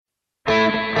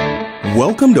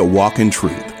Welcome to Walk in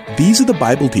Truth. These are the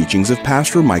Bible teachings of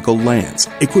Pastor Michael Lance,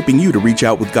 equipping you to reach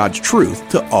out with God's truth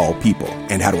to all people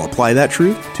and how to apply that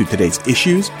truth to today's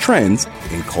issues, trends,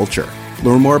 and culture.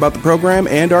 Learn more about the program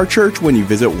and our church when you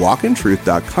visit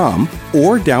walkintruth.com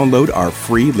or download our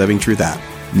free Living Truth app.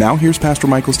 Now here's Pastor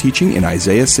Michael's teaching in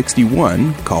Isaiah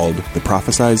 61 called The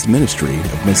Prophesied Ministry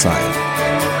of Messiah.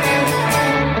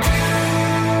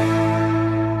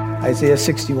 Isaiah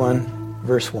 61,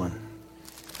 verse 1.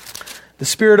 The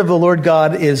Spirit of the Lord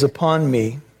God is upon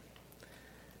me,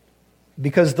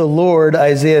 because the Lord,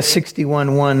 Isaiah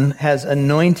 61:1, has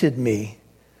anointed me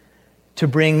to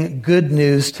bring good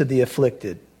news to the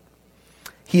afflicted.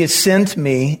 He has sent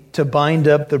me to bind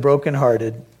up the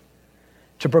brokenhearted,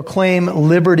 to proclaim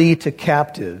liberty to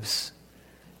captives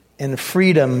and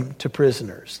freedom to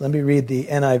prisoners. Let me read the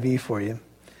NIV for you.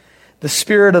 The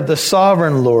Spirit of the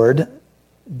Sovereign Lord,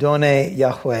 Donai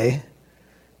Yahweh,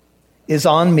 is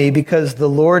on me because the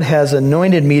Lord has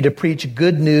anointed me to preach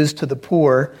good news to the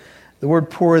poor. The word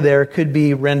poor there could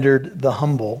be rendered the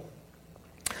humble.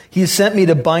 He has sent me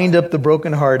to bind up the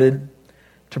brokenhearted,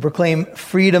 to proclaim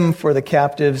freedom for the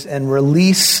captives and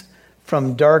release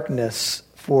from darkness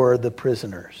for the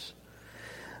prisoners.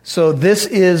 So this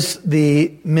is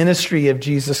the ministry of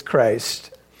Jesus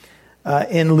Christ.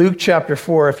 In Luke chapter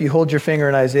 4, if you hold your finger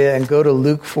in Isaiah and go to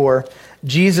Luke 4,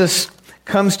 Jesus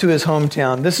comes to his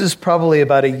hometown. This is probably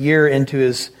about a year into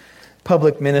his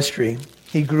public ministry.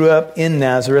 He grew up in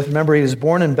Nazareth. Remember, he was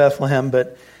born in Bethlehem,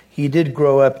 but he did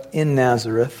grow up in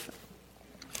Nazareth.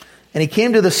 And he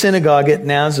came to the synagogue at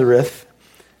Nazareth,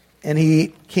 and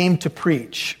he came to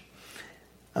preach.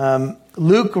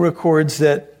 Luke records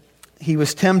that he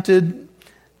was tempted,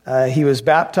 he was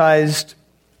baptized,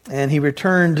 and he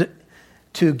returned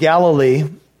to Galilee.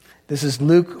 This is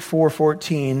Luke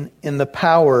 4:14, in the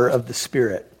power of the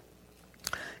Spirit.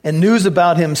 And news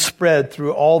about him spread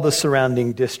through all the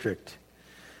surrounding district.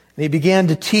 And he began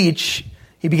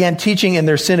teaching in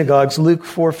their synagogues, Luke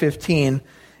 4:15,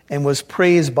 and was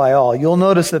praised by all. You'll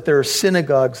notice that there are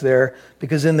synagogues there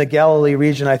because in the Galilee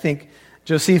region, I think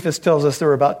Josephus tells us there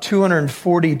were about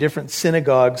 240 different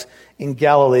synagogues in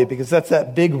Galilee because that's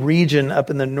that big region up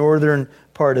in the northern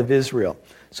part of Israel.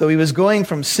 So he was going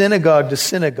from synagogue to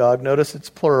synagogue, notice it's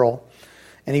plural,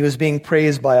 and he was being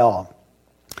praised by all.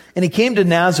 And he came to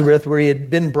Nazareth where he had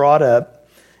been brought up,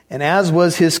 and as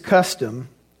was his custom,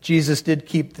 Jesus did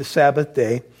keep the Sabbath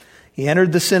day. He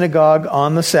entered the synagogue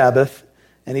on the Sabbath,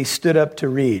 and he stood up to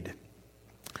read.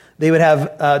 They would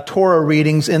have Torah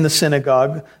readings in the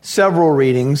synagogue, several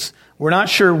readings. We're not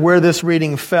sure where this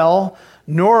reading fell,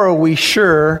 nor are we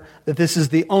sure that this is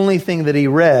the only thing that he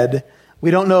read. We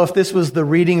don't know if this was the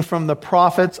reading from the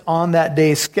prophets on that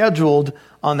day, scheduled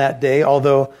on that day,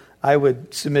 although I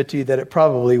would submit to you that it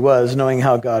probably was, knowing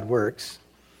how God works.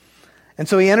 And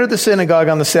so he entered the synagogue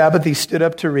on the Sabbath, he stood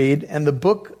up to read, and the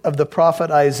book of the prophet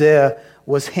Isaiah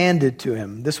was handed to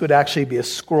him. This would actually be a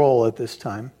scroll at this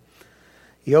time.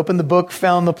 He opened the book,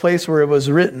 found the place where it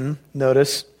was written.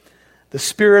 Notice, the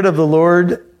Spirit of the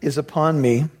Lord is upon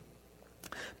me,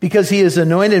 because he has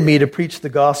anointed me to preach the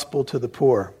gospel to the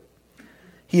poor.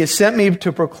 He has sent me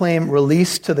to proclaim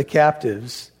release to the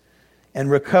captives and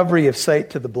recovery of sight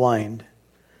to the blind,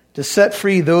 to set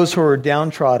free those who are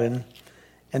downtrodden,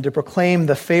 and to proclaim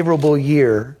the favorable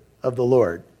year of the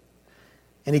Lord.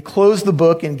 And he closed the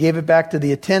book and gave it back to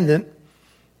the attendant,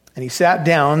 and he sat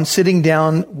down. Sitting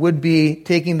down would be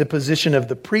taking the position of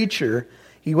the preacher.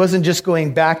 He wasn't just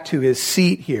going back to his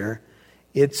seat here.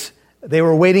 They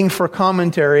were waiting for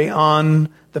commentary on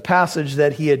the passage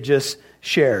that he had just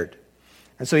shared.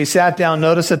 And so he sat down.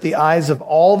 Notice that the eyes of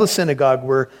all the synagogue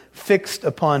were fixed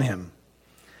upon him.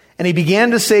 And he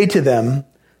began to say to them,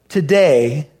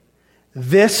 "Today,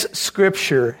 this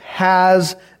scripture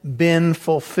has been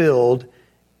fulfilled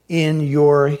in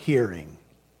your hearing."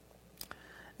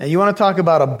 Now you want to talk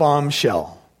about a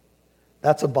bombshell.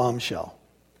 That's a bombshell.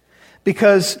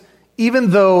 Because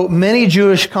even though many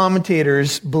Jewish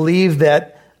commentators believe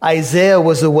that Isaiah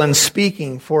was the one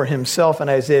speaking for himself in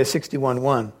Isaiah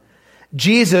 61:1,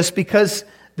 Jesus, because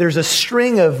there's a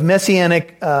string of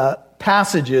messianic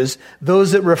passages,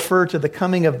 those that refer to the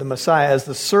coming of the Messiah as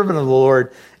the servant of the Lord,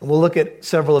 and we'll look at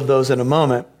several of those in a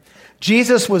moment.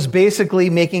 Jesus was basically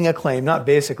making a claim, not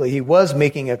basically, he was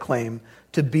making a claim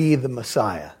to be the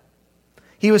Messiah.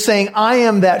 He was saying, I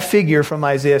am that figure from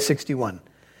Isaiah 61.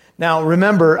 Now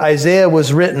remember, Isaiah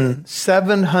was written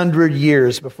 700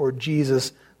 years before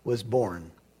Jesus was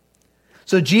born.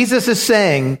 So Jesus is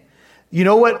saying, you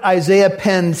know what Isaiah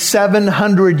penned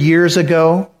 700 years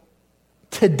ago?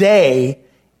 Today,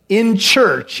 in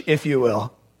church, if you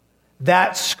will,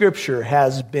 that scripture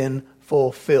has been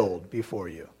fulfilled before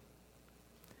you.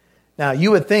 Now,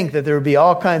 you would think that there would be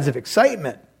all kinds of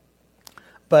excitement,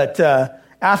 but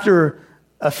after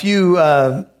a few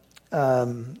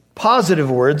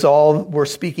positive words, all were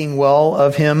speaking well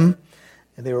of him,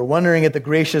 and they were wondering at the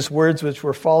gracious words which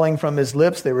were falling from his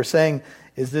lips. They were saying,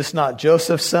 "Is this not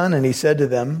Joseph's son?" And he said to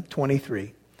them,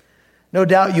 23, "No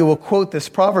doubt you will quote this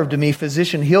proverb to me,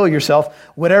 'Physician, heal yourself.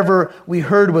 Whatever we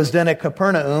heard was done at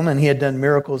Capernaum,'" and he had done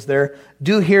miracles there,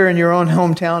 "do here in your own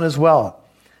hometown as well."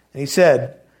 And he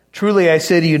said, "Truly I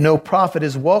say to you, no prophet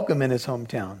is welcome in his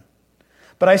hometown.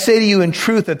 But I say to you in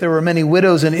truth that there were many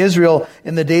widows in Israel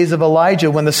in the days of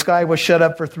Elijah, when the sky was shut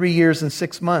up for 3 years and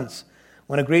 6 months,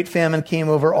 when a great famine came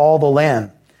over all the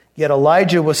land. Yet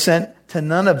Elijah was sent to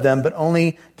none of them, but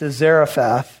only to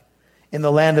Zarephath in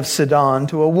the land of Sidon,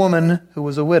 to a woman who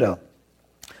was a widow.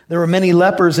 There were many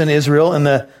lepers in Israel in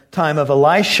the time of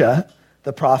Elisha,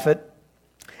 the prophet,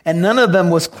 and none of them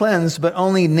was cleansed, but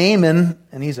only Naaman,"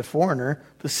 and he's a foreigner,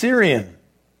 "the Syrian.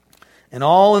 And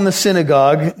all in the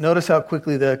synagogue," notice how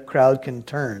quickly the crowd can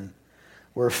turn,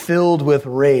 "were filled with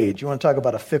rage." You want to talk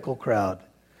about a fickle crowd,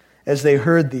 as they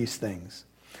heard these things.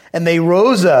 And they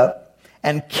rose up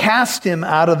and cast him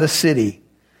out of the city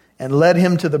and led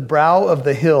him to the brow of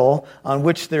the hill on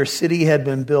which their city had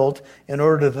been built, in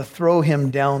order to throw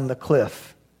him down the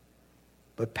cliff.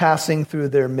 But passing through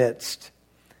their midst,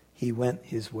 he went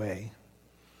his way.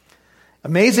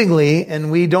 Amazingly,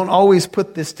 and we don't always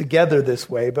put this together this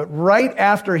way, but right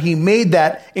after he made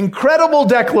that incredible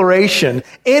declaration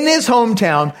in his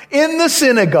hometown, in the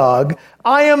synagogue,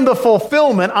 "I am the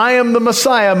fulfillment, I am the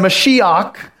Messiah,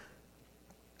 Mashiach,"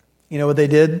 you know what they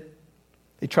did?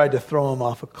 They tried to throw him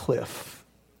off a cliff.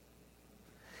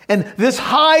 And this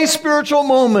high spiritual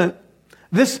moment,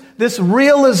 this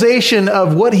realization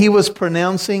of what he was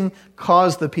pronouncing,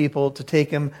 caused the people to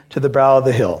take him to the brow of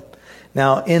the hill.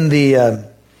 Now, in the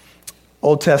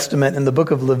Old Testament, in the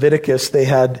book of Leviticus, they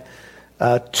had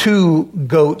 2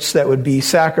 goats that would be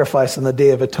sacrificed on the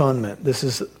Day of Atonement. This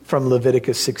is from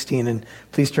Leviticus 16, and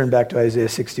please turn back to Isaiah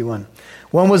 61.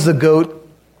 One was the goat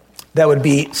that would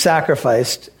be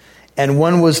sacrificed, and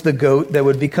one was the goat that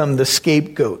would become the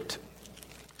scapegoat.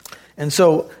 And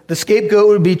so the scapegoat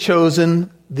would be chosen,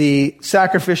 the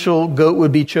sacrificial goat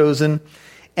would be chosen,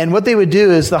 and what they would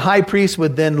do is the high priest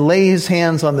would then lay his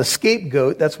hands on the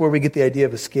scapegoat. That's where we get the idea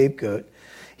of a scapegoat.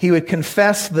 He would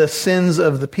confess the sins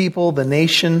of the people, the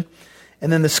nation, and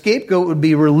then the scapegoat would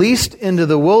be released into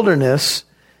the wilderness,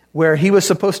 where he was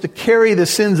supposed to carry the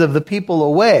sins of the people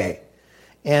away.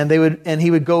 And he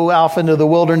would go off into the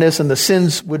wilderness, and the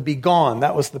sins would be gone.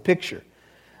 That was the picture.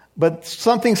 But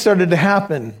something started to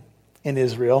happen in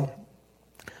Israel.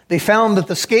 They found that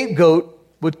the scapegoat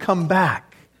would come back.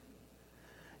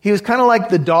 He was kind of like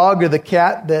the dog or the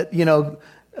cat that,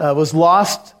 was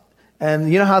lost.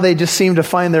 And you know how they just seem to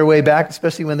find their way back,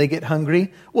 especially when they get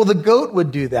hungry? Well, the goat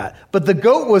would do that. But the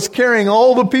goat was carrying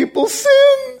all the people's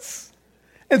sins.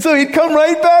 And so he'd come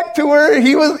right back to where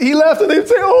he left, and they'd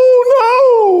say,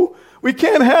 "Oh no, we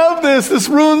can't have this. This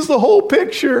ruins the whole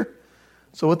picture."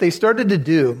 So what they started to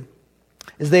do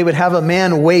is they would have a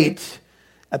man wait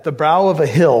at the brow of a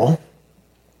hill.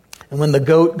 And when the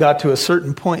goat got to a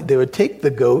certain point, they would take the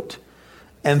goat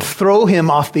and throw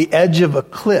him off the edge of a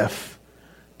cliff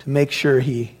to make sure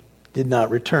he did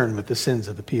not return with the sins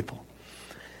of the people.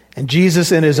 And Jesus,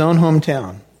 in his own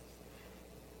hometown,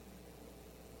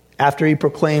 after he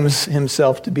proclaims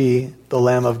himself to be the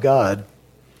Lamb of God,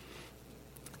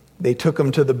 they took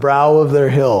him to the brow of their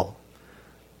hill,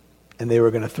 and they were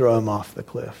going to throw him off the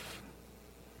cliff.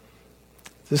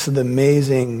 This is the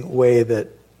amazing way that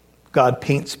God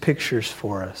paints pictures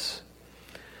for us.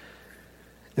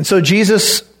 And so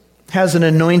Jesus has an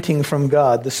anointing from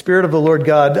God. The Spirit of the Lord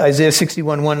God, Isaiah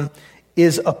 61:1,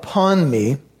 is upon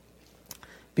me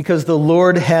because the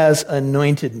Lord has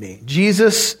anointed me.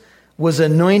 Jesus was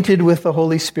anointed with the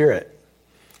Holy Spirit.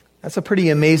 That's a pretty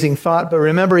amazing thought, but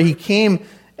remember, he came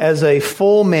as a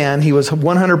full man. He was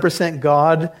 100%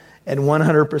 God and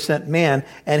 100% man,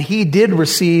 and he did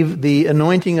receive the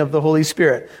anointing of the Holy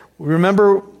Spirit.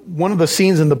 Remember, one of the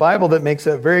scenes in the Bible that makes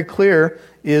that very clear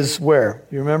is where?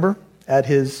 You remember? At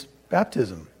his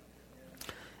baptism.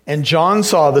 And John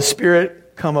saw the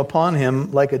Spirit come upon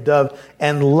him like a dove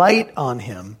and light on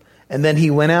him. And then he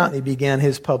went out and he began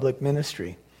his public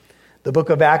ministry. The book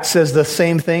of Acts says the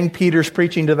same thing. Peter's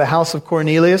preaching to the house of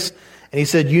Cornelius, and he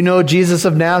said, "You know Jesus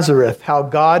of Nazareth, how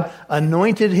God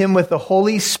anointed him with the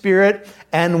Holy Spirit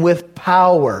and with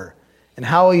power, and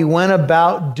how he went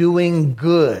about doing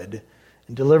good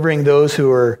and delivering those who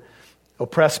were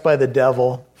oppressed by the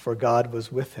devil, for God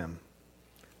was with him."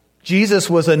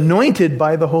 Jesus was anointed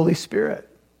by the Holy Spirit.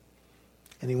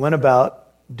 and he went about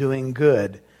doing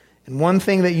good. And one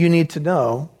thing that you need to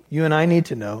know, you and I need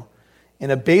to know, in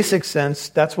a basic sense,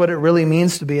 that's what it really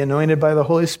means to be anointed by the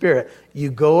Holy Spirit. You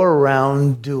go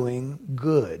around doing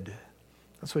good.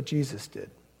 That's what Jesus did.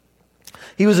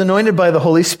 He was anointed by the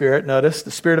Holy Spirit. Notice,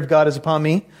 the Spirit of God is upon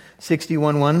me,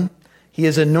 61:1. He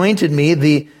has anointed me.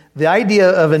 The idea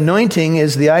of anointing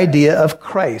is the idea of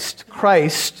Christ.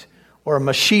 Christ, or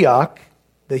Mashiach,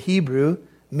 the Hebrew,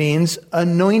 means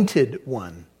anointed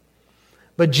one.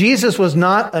 But Jesus was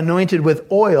not anointed with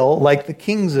oil like the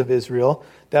kings of Israel.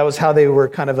 That was how they were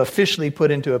kind of officially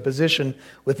put into a position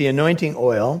with the anointing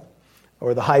oil,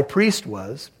 or the high priest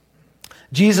was.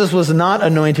 Jesus was not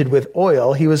anointed with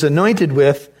oil. He was anointed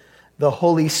with the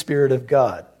Holy Spirit of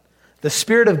God. The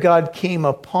Spirit of God came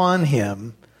upon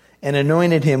him and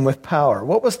anointed him with power.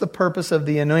 What was the purpose of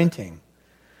the anointing?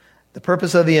 The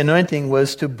purpose of the anointing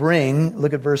was to bring,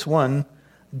 look at verse 1,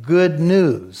 good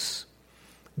news.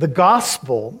 The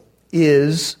gospel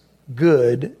is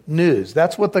good news.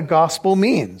 That's what the gospel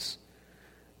means.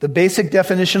 The basic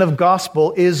definition of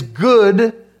gospel is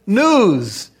good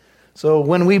news. So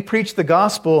when we preach the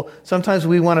gospel, sometimes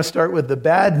we want to start with the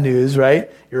bad news,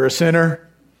 right? You're a sinner.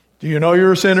 Do you know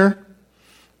you're a sinner?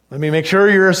 Let me make sure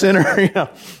you're a sinner.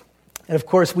 And of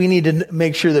course, we need to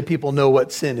make sure that people know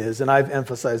what sin is, and I've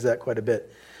emphasized that quite a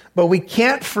bit. But we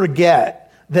can't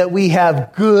forget that we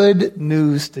have good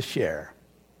news to share.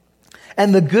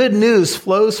 And the good news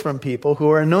flows from people who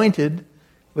are anointed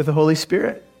with the Holy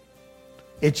Spirit.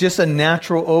 It's just a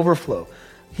natural overflow.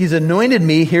 He's anointed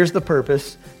me, here's the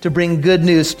purpose, to bring good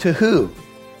news to who?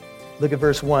 Look at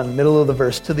verse 1, middle of the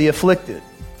verse, to the afflicted.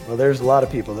 Well, there's a lot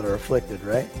of people that are afflicted,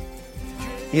 right?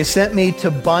 He has sent me to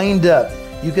bind up.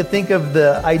 You could think of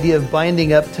the idea of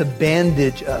binding up to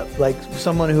bandage up, like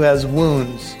someone who has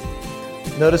wounds.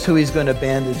 Notice who he's going to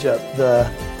bandage up, the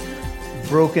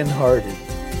brokenhearted.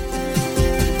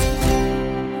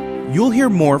 You'll hear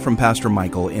more from Pastor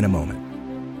Michael in a moment.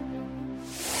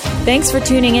 Thanks for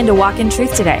tuning in to Walk in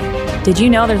Truth today. Did you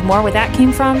know there's more where that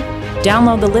came from?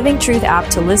 Download the Living Truth app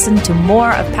to listen to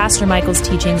more of Pastor Michael's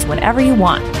teachings whenever you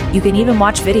want. You can even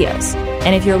watch videos.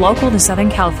 And if you're local to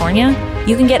Southern California,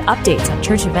 you can get updates on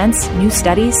church events, new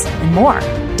studies, and more.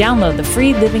 Download the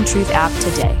free Living Truth app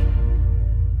today.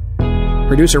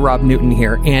 Producer Rob Newton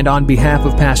here, and on behalf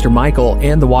of Pastor Michael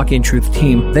and the Walk in Truth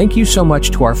team, thank you so much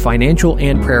to our financial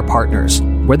and prayer partners.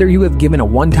 Whether you have given a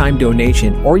one-time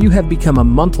donation or you have become a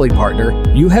monthly partner,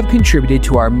 you have contributed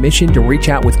to our mission to reach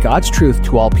out with God's truth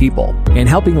to all people, and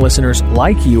helping listeners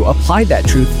like you apply that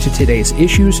truth to today's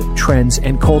issues, trends,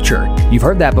 and culture. You've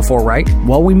heard that before, right?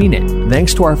 Well, we mean it.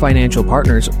 Thanks to our financial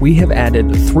partners, we have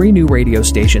added 3 new radio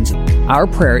stations. Our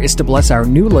prayer is to bless our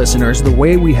new listeners the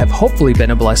way we have hopefully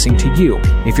been a blessing to you.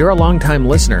 If you're a longtime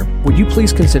listener, would you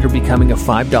please consider becoming a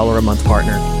 $5 a month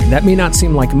partner? That may not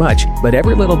seem like much, but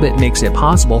every little bit makes it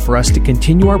possible for us to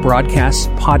continue our broadcasts,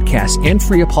 podcasts, and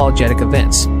free apologetic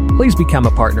events. Please become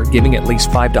a partner, giving at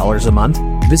least $5 a month.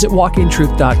 Visit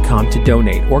walkintruth.com to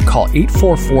donate or call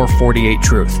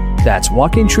 844-48-TRUTH. That's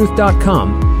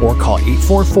walkintruth.com or call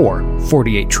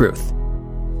 844-48-TRUTH.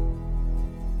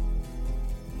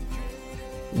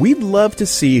 We'd love to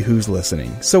see who's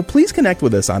listening, so please connect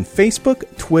with us on Facebook,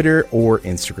 Twitter, or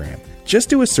Instagram. Just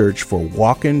do a search for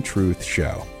Walk in Truth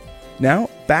Show. Now,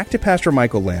 back to Pastor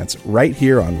Michael Lance right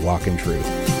here on Walk in Truth.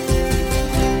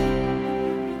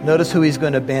 Notice who he's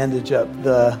going to bandage up,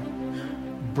 the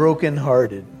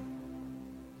brokenhearted.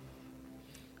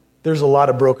 There's a lot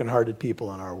of brokenhearted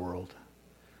people in our world.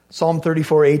 Psalm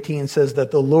 34:18 says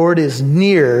that the Lord is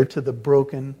near to the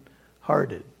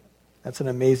brokenhearted. That's an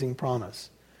amazing promise.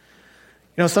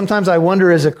 You know, sometimes I wonder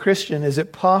as a Christian, is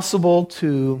it possible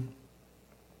to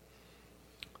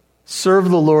serve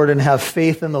the Lord and have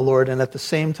faith in the Lord and at the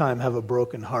same time have a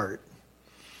broken heart?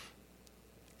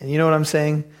 And you know what I'm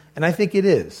saying? And I think it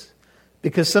is.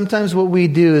 Because sometimes what we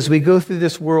do is we go through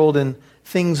this world and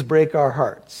things break our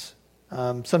hearts.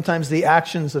 Sometimes the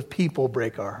actions of people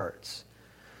break our hearts.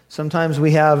 Sometimes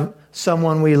we have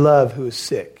someone we love who is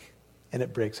sick and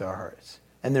it breaks our hearts.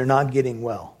 And they're not getting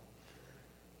well.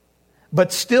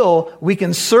 But still, we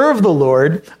can serve the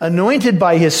Lord, anointed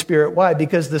by His Spirit. Why?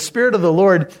 Because the Spirit of the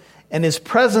Lord and His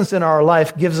presence in our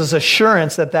life gives us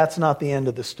assurance that that's not the end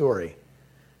of the story.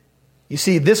 You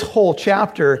see, this whole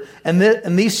chapter and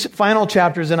these final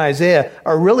chapters in Isaiah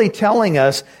are really telling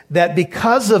us that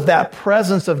because of that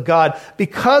presence of God,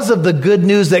 because of the good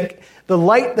news, that the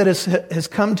light that has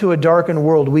come to a darkened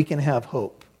world, we can have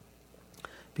hope.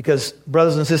 Because,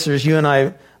 brothers and sisters, you and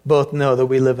I both know that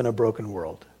we live in a broken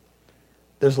world.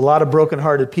 There's a lot of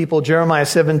brokenhearted people. Jeremiah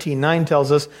 17:9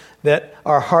 tells us that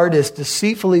our heart is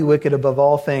deceitfully wicked above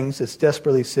all things. It's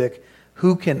desperately sick.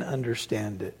 Who can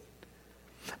understand it?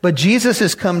 But Jesus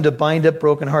has come to bind up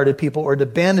brokenhearted people or to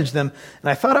bandage them. And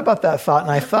I thought about that thought,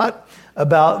 and I thought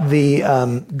about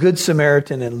the Good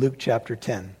Samaritan in Luke chapter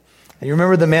 10. And you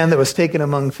remember the man that was taken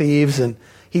among thieves, and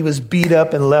he was beat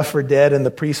up and left for dead, and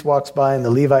the priest walks by and the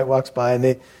Levite walks by, and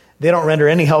they don't render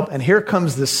any help. And here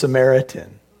comes the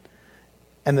Samaritan.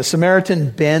 And the Samaritan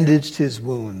bandaged his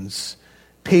wounds,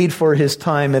 paid for his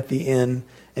time at the inn.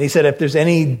 And he said, if there's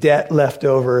any debt left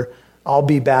over, I'll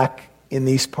be back in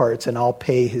these parts and I'll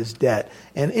pay his debt.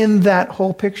 And in that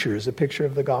whole picture is a picture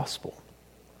of the gospel.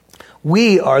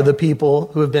 We are the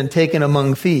people who have been taken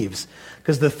among thieves,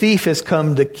 because the thief has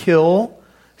come to kill,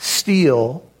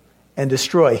 steal, and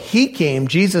destroy.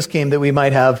 Jesus came that we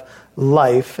might have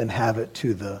life and have it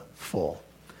to the full.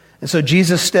 And so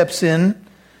Jesus steps in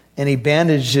and he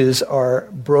bandages our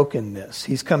brokenness.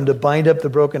 He's come to bind up the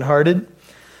brokenhearted.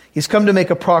 He's come to make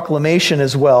a proclamation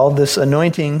as well. This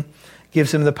anointing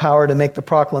gives him the power to make the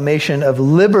proclamation of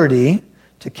liberty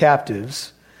to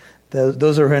captives.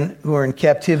 Those who are in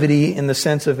captivity in the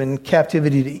sense of in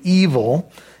captivity to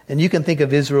evil. And you can think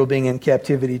of Israel being in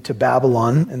captivity to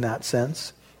Babylon in that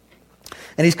sense.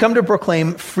 And he's come to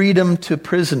proclaim freedom to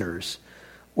prisoners.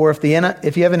 Or if you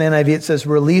have an NIV, it says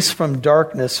release from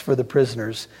darkness for the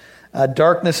prisoners.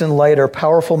 Darkness and light are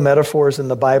powerful metaphors in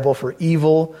the Bible for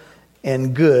evil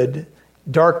and good.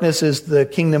 Darkness is the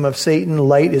kingdom of Satan.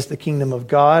 Light is the kingdom of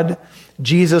God.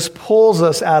 Jesus pulls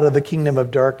us out of the kingdom of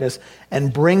darkness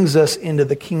and brings us into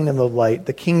the kingdom of light,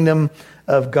 the kingdom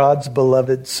of God's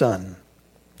beloved Son.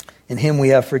 In him we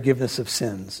have forgiveness of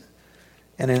sins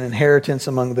and an inheritance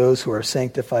among those who are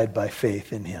sanctified by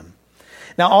faith in him.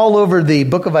 Now, all over the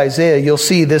book of Isaiah, you'll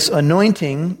see this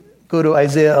anointing. Go to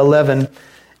Isaiah 11,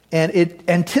 and it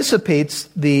anticipates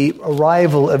the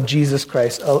arrival of Jesus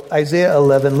Christ. Isaiah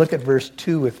 11, look at verse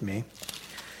 2 with me.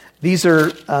 These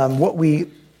are a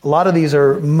lot of these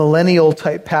are millennial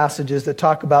type passages that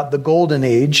talk about the golden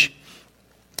age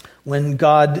when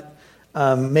God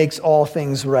makes all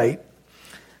things right.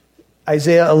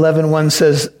 Isaiah 11:1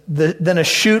 says, then a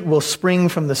shoot will spring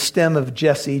from the stem of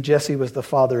Jesse. Jesse was the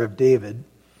father of David.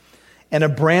 And a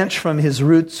branch from his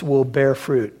roots will bear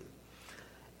fruit.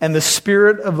 And the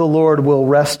Spirit of the Lord will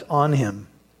rest on him,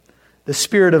 the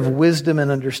Spirit of wisdom and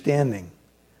understanding,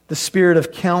 the Spirit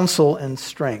of counsel and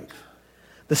strength,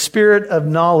 the Spirit of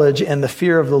knowledge and the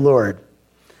fear of the Lord.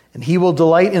 And he will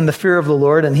delight in the fear of the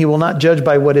Lord, and he will not judge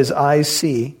by what his eyes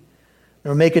see,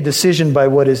 nor make a decision by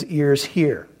what his ears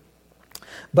hear.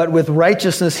 But with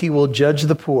righteousness he will judge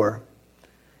the poor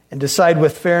and decide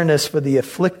with fairness for the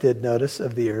afflicted, notice,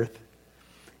 of the earth.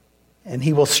 And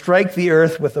he will strike the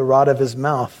earth with the rod of his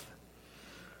mouth.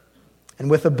 And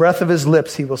with the breath of his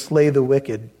lips he will slay the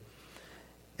wicked.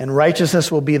 And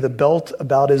righteousness will be the belt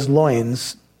about his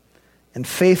loins, and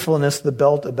faithfulness the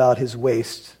belt about his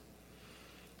waist.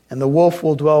 And the wolf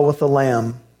will dwell with the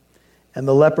lamb, and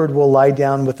the leopard will lie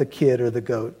down with the kid or the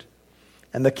goat,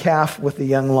 and the calf with the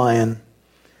young lion.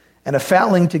 And a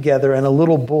fatling together, and a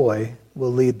little boy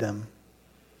will lead them.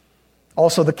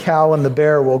 Also the cow and the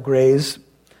bear will graze.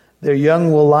 Their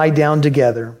young will lie down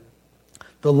together.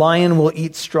 The lion will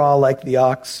eat straw like the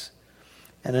ox.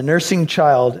 And a nursing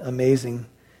child, amazing,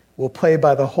 will play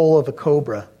by the hole of a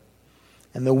cobra.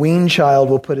 And the weaned child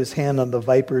will put his hand on the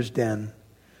viper's den.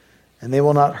 And they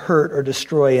will not hurt or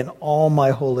destroy in all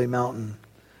my holy mountain.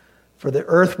 For the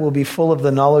earth will be full of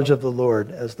the knowledge of the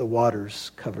Lord as the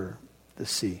waters cover the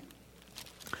sea.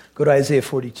 Go to Isaiah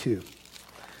 42.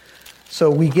 So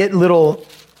we get little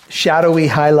shadowy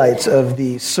highlights of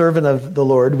the servant of the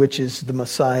Lord, which is the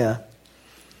Messiah.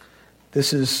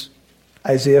 This is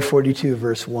Isaiah 42,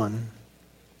 verse 1.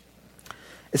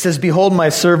 It says, behold my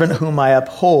servant whom I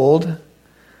uphold,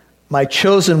 my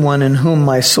chosen one in whom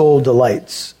my soul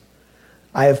delights.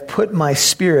 I have put my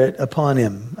spirit upon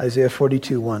him. Isaiah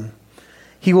 42, 1.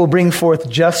 He will bring forth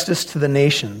justice to the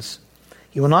nations.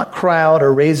 He will not cry out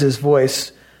or raise his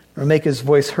voice, or make his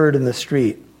voice heard in the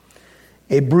street.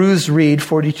 A bruised reed,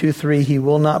 42:3, he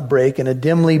will not break, and a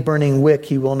dimly burning wick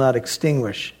he will not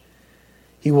extinguish.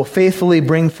 He will faithfully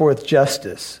bring forth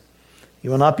justice. He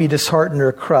will not be disheartened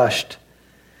or crushed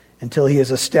until he has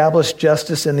established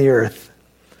justice in the earth,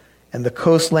 and the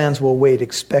coastlands will wait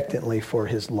expectantly for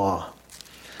his law.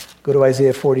 Go to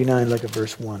Isaiah 49, look at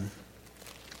verse 1.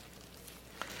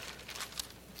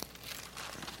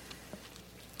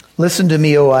 Listen to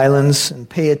me, O islands, and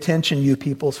pay attention, you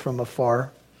peoples from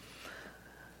afar.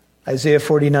 Isaiah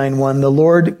 49:1. The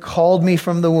Lord called me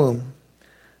from the womb.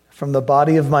 From the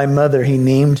body of my mother he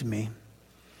named me.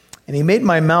 And he made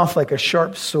my mouth like a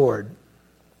sharp sword.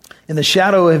 In the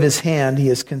shadow of his hand he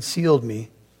has concealed me.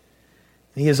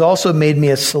 And he has also made me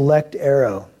a select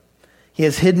arrow. He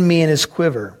has hidden me in his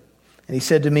quiver. And he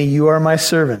said to me, you are my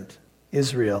servant,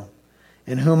 Israel,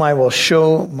 in whom I will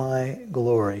show my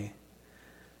glory.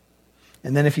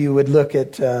 And then if you would look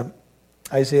at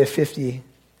Isaiah 50,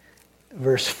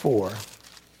 verse 4.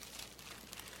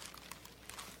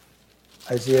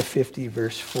 Isaiah 50,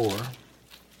 verse 4.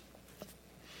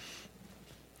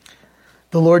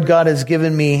 The Lord God has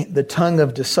given me the tongue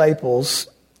of disciples,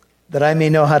 that I may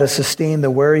know how to sustain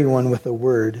the weary one with a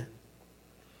word.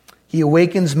 He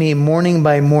awakens me morning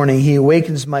by morning. He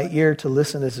awakens my ear to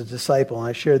listen as a disciple. And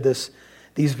I shared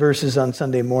these verses on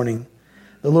Sunday morning.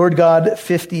 The Lord God,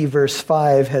 50 verse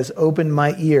 5, has opened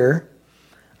my ear.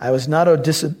 I was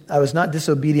not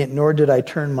disobedient, nor did I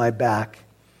turn my back.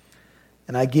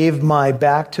 And I gave my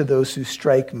back to those who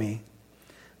strike me,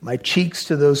 my cheeks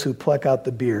to those who pluck out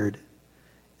the beard.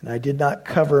 And I did not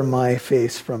cover my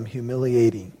face from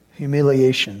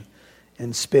humiliation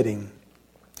and spitting.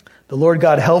 The Lord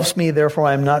God helps me, therefore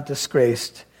I am not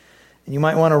disgraced. And you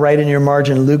might want to write in your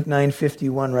margin Luke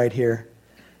 9:51 right here.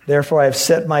 Therefore I have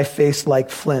set my face like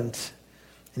flint.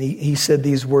 And he said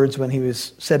these words when he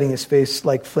was setting his face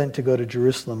like flint to go to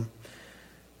Jerusalem.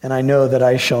 And I know that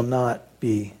I shall not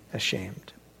be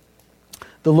ashamed.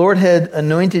 The Lord had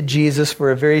anointed Jesus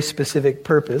for a very specific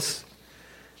purpose.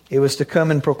 It was to come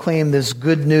and proclaim this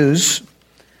good news,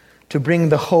 to bring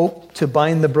the hope, to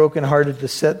bind the brokenhearted, to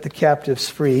set the captives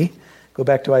free. Go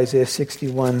back to Isaiah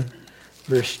 61,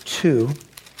 verse 2.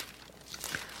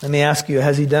 Let me ask you,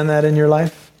 has he done that in your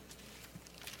life?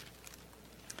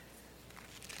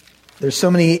 There's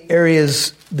so many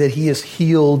areas that he has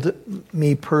healed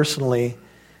me personally.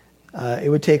 It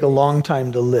would take a long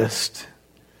time to list.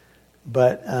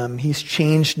 But he's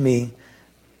changed me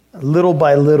little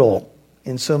by little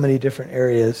in so many different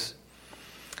areas.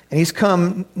 And he's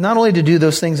come not only to do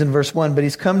those things in verse 1, but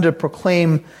he's come to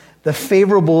proclaim the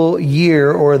favorable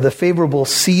year or the favorable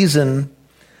season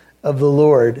of the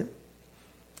Lord.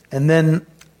 And then,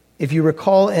 if you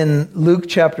recall in Luke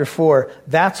chapter 4,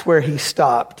 that's where he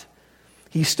stopped.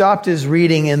 He stopped his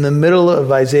reading in the middle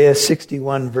of Isaiah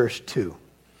 61, verse 2.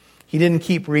 He didn't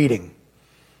keep reading.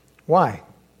 Why?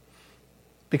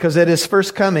 Because at his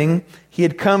first coming, he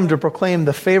had come to proclaim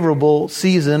the favorable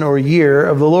season or year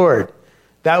of the Lord.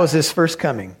 That was his first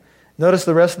coming. Notice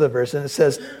the rest of the verse, and it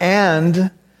says,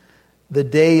 and the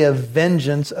day of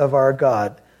vengeance of our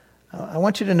God. I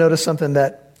want you to notice something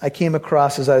that I came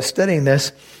across as I was studying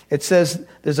this. It says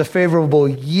there's a favorable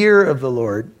year of the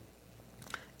Lord,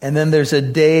 and then there's a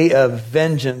day of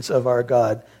vengeance of our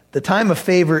God. The time of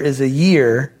favor is a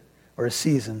year or a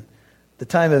season. The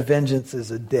time of vengeance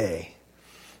is a day.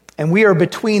 And we are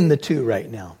between the two right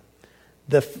now.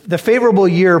 The favorable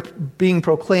year being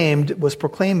proclaimed was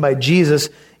proclaimed by Jesus,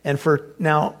 and for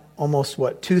now almost,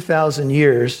 2,000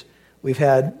 years, we've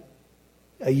had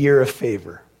a year of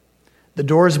favor. The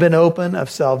door's been open of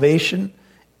salvation.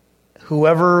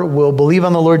 Whoever will believe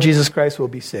on the Lord Jesus Christ will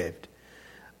be saved.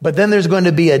 But then there's going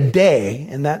to be a day,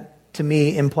 and that to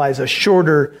me implies a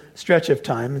shorter stretch of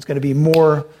time. It's going to be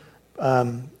more,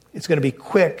 it's going to be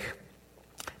quick.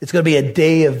 It's going to be a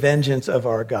day of vengeance of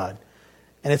our God.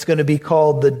 And it's going to be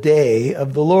called the day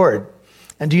of the Lord.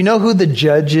 And do you know who the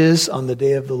judge is on the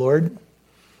day of the Lord?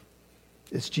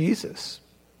 It's Jesus.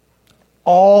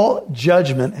 All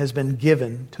judgment has been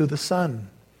given to the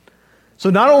Son. So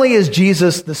not only is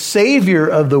Jesus the Savior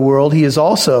of the world, he is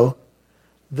also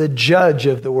the judge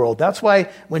of the world. That's why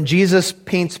when Jesus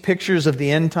paints pictures of the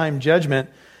end time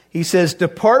judgment, he says,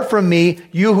 depart from me,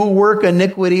 you who work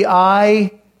iniquity,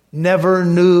 I never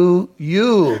knew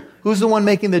you. Who's the one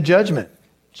making the judgment?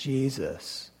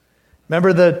 Jesus.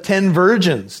 Remember the 10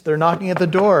 virgins? They're knocking at the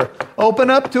door. Open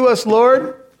up to us,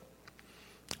 Lord.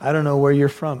 I don't know where you're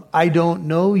from. I don't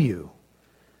know you.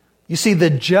 You see, the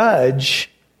judge,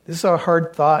 this is a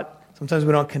hard thought. Sometimes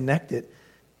we don't connect it,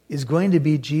 is going to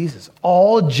be Jesus.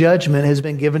 All judgment has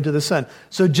been given to the Son.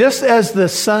 So just as the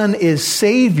Son is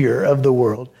Savior of the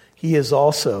world, he is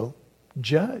also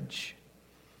judge.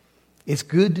 It's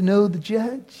good to know the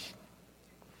judge.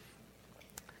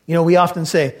 You know, we often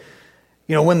say,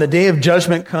 when the day of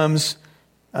judgment comes,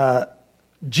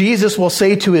 Jesus will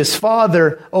say to his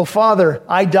Father, oh, Father,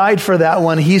 I died for that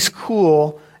one. He's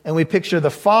cool. And we picture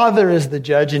the Father as the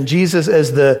judge and Jesus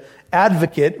as the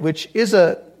advocate, which is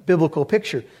a biblical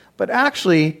picture. But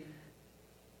actually,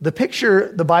 the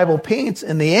picture the Bible paints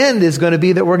in the end is going to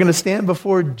be that we're going to stand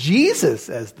before Jesus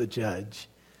as the judge.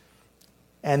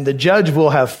 And the judge will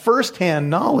have firsthand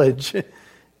knowledge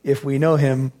if we know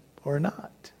him or not.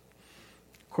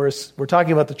 Of course, we're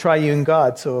talking about the triune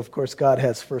God, so of course God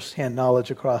has first-hand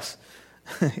knowledge across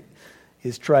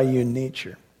his triune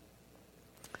nature.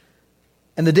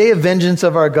 And the day of vengeance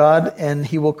of our God, and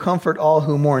he will comfort all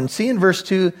who mourn. See in verse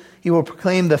 2, he will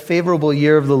proclaim the favorable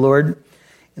year of the Lord.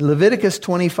 In Leviticus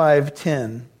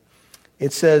 25:10,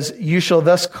 it says, you shall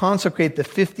thus consecrate the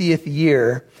 50th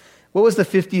year. What was the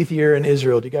 50th year in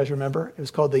Israel? Do you guys remember? It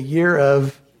was called the year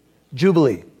of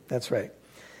Jubilee. That's right.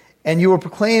 And you will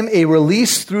proclaim a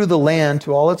release through the land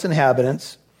to all its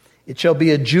inhabitants. It shall be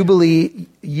a Jubilee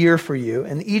year for you,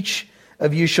 and each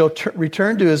of you shall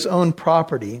return to his own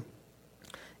property,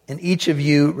 and each of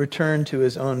you return to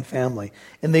his own family.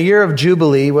 In the year of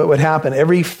Jubilee, what would happen?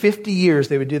 Every 50 years,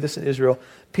 they would do this in Israel,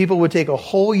 people would take a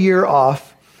whole year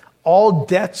off. All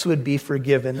debts would be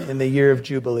forgiven in the year of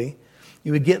Jubilee.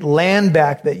 You would get land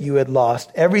back that you had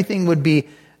lost. Everything would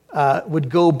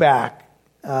go back.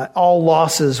 All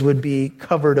losses would be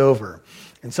covered over.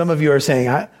 And some of you are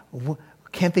saying,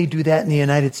 can't they do that in the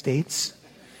United States?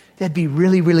 That'd be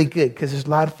really, really good, because there's a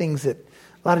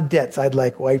lot of debts I'd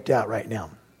like wiped out right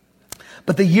now.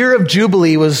 But the year of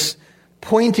Jubilee was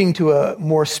pointing to a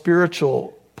more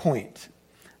spiritual point.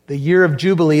 The year of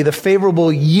Jubilee, the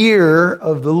favorable year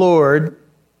of the Lord,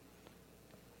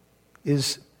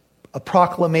 is a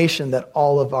proclamation that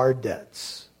all of our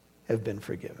debts have been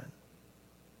forgiven.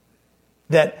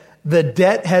 That the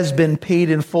debt has been paid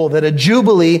in full. That a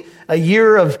Jubilee, a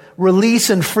year of release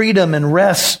and freedom and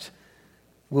rest,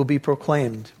 will be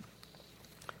proclaimed.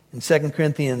 In 2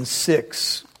 Corinthians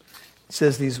 6, it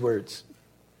says these words,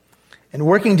 and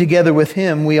working together with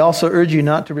him, we also urge you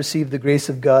not to receive the grace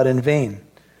of God in vain.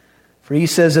 For he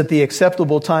says, at the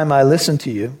acceptable time I listened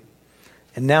to you,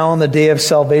 and now on the day of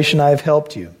salvation I have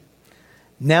helped you.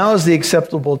 Now is the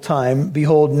acceptable time.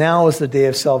 Behold, now is the day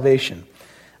of salvation.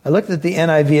 I looked at the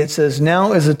NIV. It says,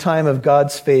 now is a time of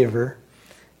God's favor.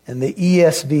 And the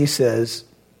ESV says,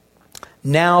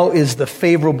 now is the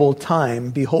favorable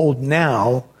time. Behold,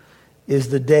 now is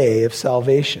the day of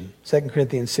salvation. 2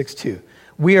 Corinthians 6:2.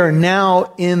 We are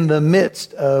now in the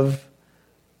midst of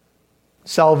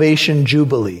salvation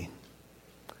jubilee.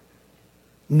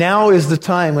 Now is the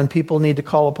time when people need to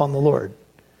call upon the Lord.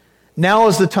 Now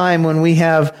is the time when we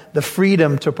have the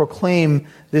freedom to proclaim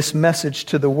this message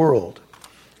to the world.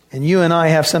 And you and I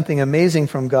have something amazing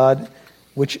from God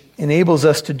which enables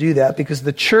us to do that, because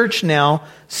the church now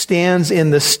stands in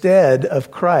the stead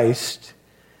of Christ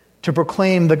to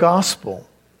proclaim the gospel.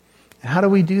 And how do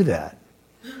we do that?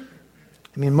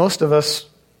 I mean, most of us,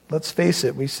 let's face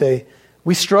it,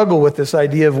 we struggle with this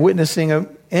idea of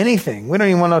witnessing anything. We don't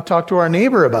even want to talk to our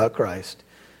neighbor about Christ.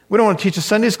 We don't want to teach a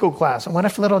Sunday school class. And what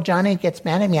if little Johnny gets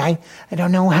mad at me? I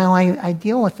don't know how I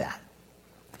deal with that.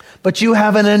 But you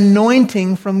have an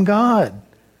anointing from God.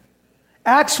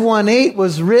 Acts 1:8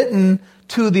 was written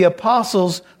to the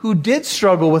apostles who did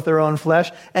struggle with their own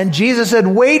flesh. And Jesus said,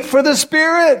 wait for the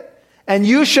Spirit, and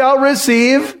you shall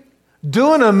receive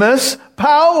dunamis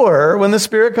power when the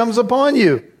Spirit comes upon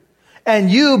you.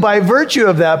 And you, by virtue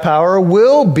of that power,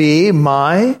 will be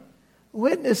my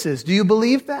witnesses. Do you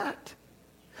believe that?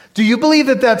 Do you believe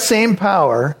that that same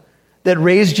power that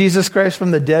raised Jesus Christ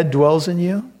from the dead dwells in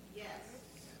you?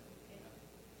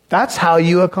 That's how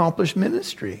you accomplish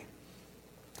ministry.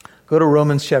 Go to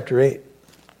Romans chapter 8.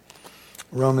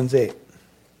 Romans 8.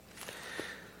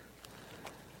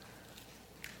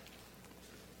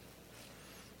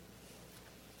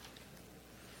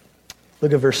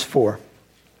 Look at verse 4.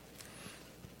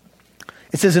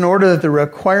 It says, in order that the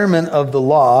requirement of the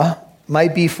law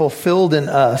might be fulfilled in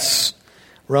us,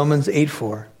 Romans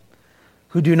 8:4,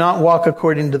 who do not walk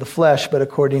according to the flesh, but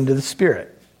according to the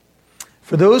Spirit.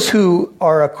 For those who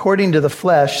are according to the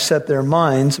flesh set their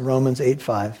minds, Romans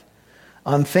 8:5,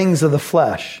 on things of the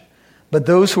flesh, but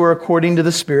those who are according to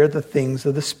the Spirit, the things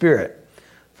of the Spirit.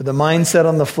 For the mindset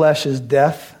on the flesh is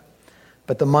death,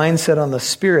 but the mindset on the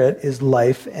Spirit is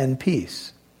life and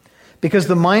peace. Because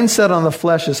the mindset on the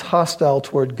flesh is hostile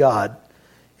toward God.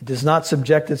 It does not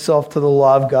subject itself to the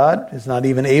law of God, is not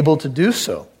even able to do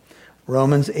so.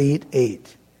 Romans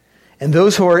 8:8. And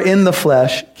those who are in the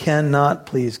flesh cannot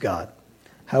please God.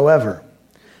 However,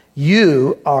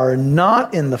 you are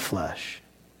not in the flesh,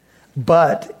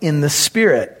 but in the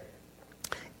Spirit,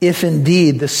 if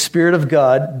indeed the Spirit of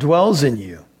God dwells in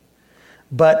you.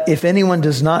 But if anyone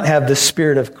does not have the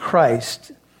Spirit of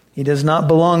Christ, he does not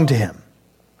belong to him.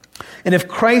 And if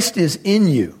Christ is in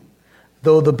you,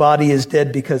 though the body is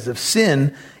dead because of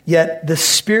sin, yet the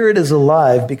Spirit is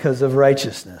alive because of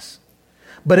righteousness.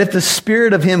 But if the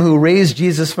Spirit of him who raised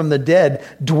Jesus from the dead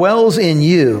dwells in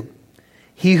you,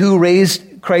 he who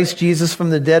raised Christ Jesus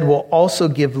from the dead will also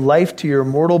give life to your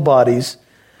mortal bodies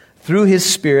through his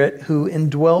Spirit who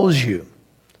indwells you.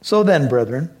 So then,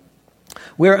 brethren,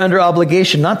 we are under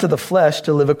obligation not to the flesh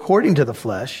to live according to the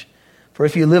flesh, for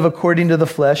if you live according to the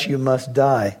flesh, you must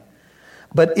die.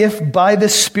 But if by the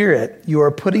Spirit you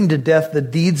are putting to death the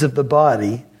deeds of the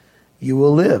body, you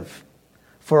will live.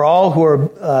 For all who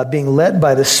are being led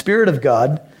by the Spirit of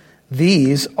God,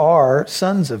 these are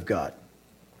sons of God.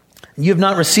 You have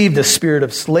not received a spirit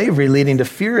of slavery leading to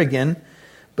fear again,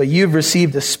 but you have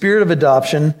received a spirit of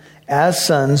adoption as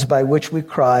sons, by which we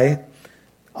cry,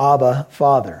 Abba,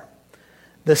 Father.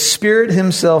 The Spirit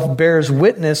himself bears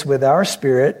witness with our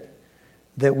spirit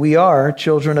that we are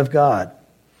children of God.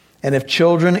 And if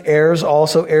children, heirs,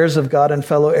 also heirs of God and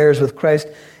fellow heirs with Christ,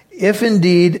 if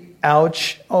indeed,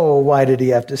 why did he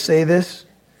have to say this?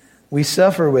 We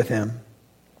suffer with him,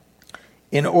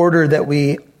 in order that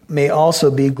we may also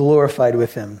be glorified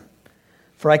with him.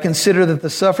 For I consider that the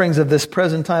sufferings of this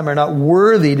present time are not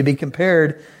worthy to be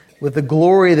compared with the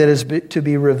glory that is to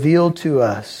be revealed to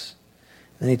us.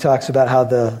 And he talks about how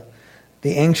the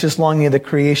anxious longing of the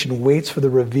creation waits for the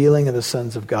revealing of the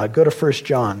sons of God. Go to 1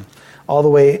 John, all the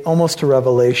way almost to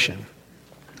Revelation.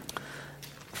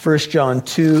 1 John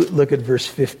 2, look at verse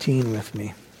 15 with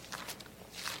me.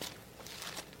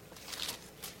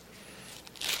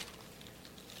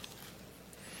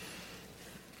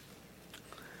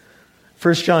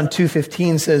 First John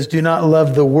 2:15 says, "Do not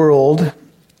love the world,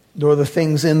 nor the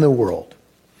things in the world.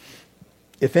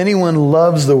 If anyone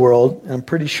loves the world," and I'm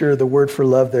pretty sure the word for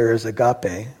love there is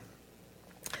agape.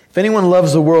 "If anyone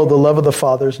loves the world, the love of the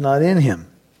Father is not in him.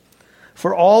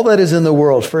 For all that is in the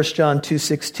world," 1 John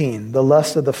 2:16, "the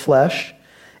lust of the flesh."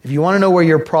 If you want to know where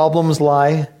your problems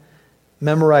lie,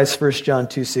 memorize 1 John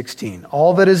 2:16.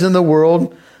 All that is in the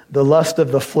world, the lust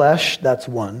of the flesh, that's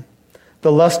 1.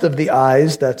 The lust of the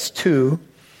eyes, that's 2.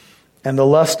 And the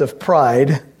lust of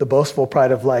pride, the boastful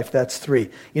pride of life, that's 3.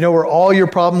 You know where all your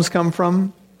problems come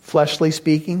from, fleshly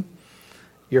speaking?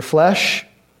 Your flesh,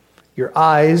 your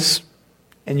eyes,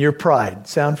 and your pride.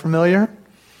 Sound familiar?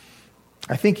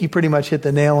 I think he pretty much hit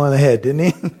the nail on the head, didn't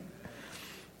he?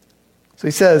 So he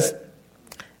says,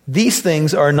 these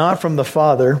things are not from the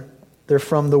Father, they're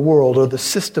from the world or the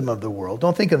system of the world.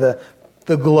 Don't think of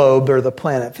the globe or the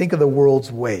planet. Think of the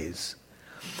world's ways.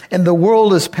 And the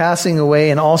world is passing away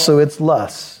and also its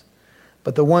lusts.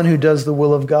 But the one who does the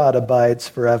will of God abides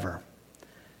forever.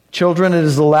 Children, it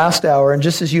is the last hour, and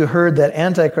just as you heard that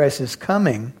Antichrist is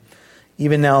coming,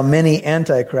 even now many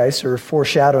Antichrists, or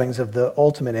foreshadowings of the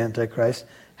ultimate Antichrist,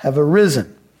 have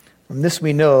arisen. From this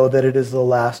we know that it is the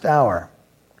last hour.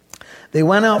 They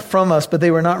went out from us, but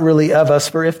they were not really of us,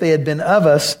 for if they had been of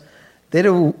us, they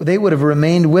would have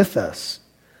remained with us.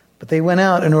 But they went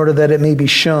out in order that it may be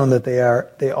shown that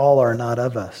they all are not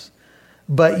of us.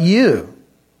 But you,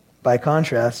 by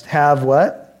contrast, have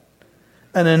what?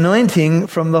 An anointing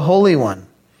from the Holy One.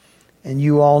 And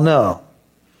you all know.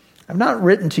 I've not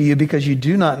written to you because you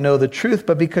do not know the truth,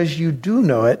 but because you do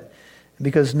know it, and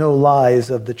because no lie is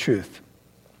of the truth.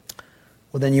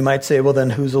 Well, then you might say, well,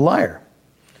 then who's a liar?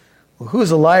 Well, who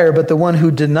is a liar but the one who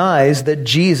denies that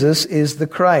Jesus is the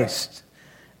Christ?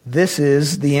 This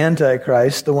is the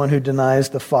Antichrist, the one who denies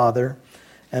the Father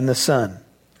and the Son.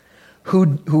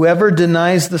 Whoever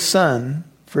denies the Son,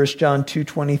 1 John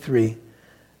 2:23,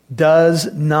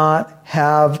 does not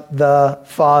have the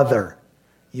Father.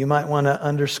 You might want to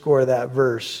underscore that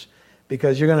verse,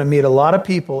 because you're going to meet a lot of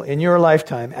people in your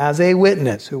lifetime as a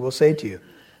witness who will say to you,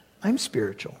 I'm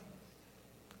spiritual.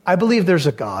 I believe there's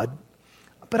a God,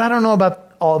 but I don't know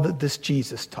about all this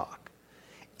Jesus talk.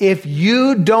 If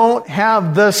you don't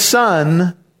have the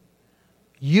Son,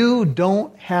 you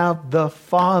don't have the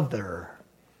Father.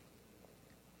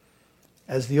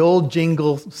 As the old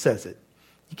jingle says it,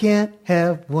 you can't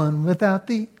have one without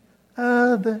the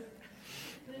other.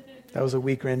 That was a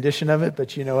weak rendition of it,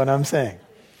 but you know what I'm saying.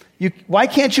 Why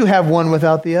can't you have one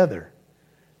without the other?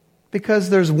 Because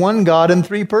there's one God in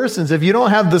 3 persons. If you don't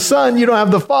have the Son, you don't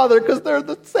have the Father, because they're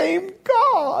the same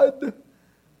God.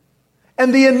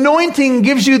 And the anointing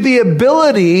gives you the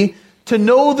ability to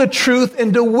know the truth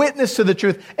and to witness to the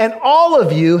truth. And all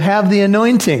of you have the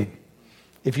anointing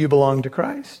if you belong to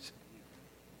Christ.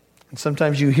 And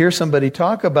sometimes you hear somebody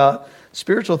talk about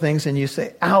spiritual things and you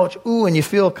say, ouch, ooh, and you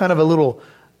feel kind of a little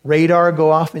radar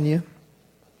go off in you.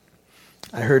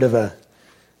 I heard of an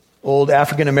old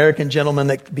African-American gentleman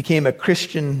that became a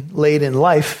Christian late in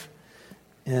life.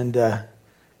 And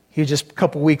he was just a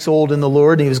couple weeks old in the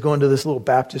Lord, and he was going to this little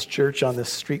Baptist church on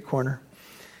this street corner.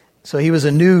 So he was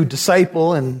a new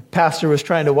disciple, and pastor was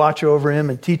trying to watch over him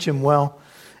and teach him well.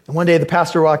 And one day the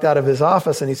pastor walked out of his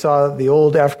office and he saw the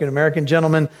old African-American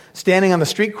gentleman standing on the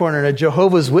street corner, and a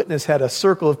Jehovah's Witness had a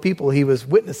circle of people he was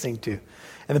witnessing to.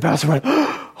 And the pastor went,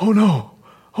 oh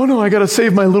no, I got to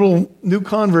save my little new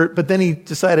convert. But then he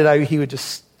decided he would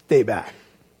just stay back.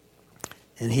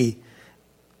 And he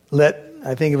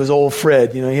I think it was old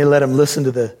Fred, he let him listen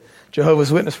to the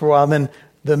Jehovah's Witness for a while. And then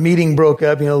the meeting broke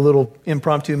up, a little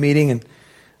impromptu meeting. And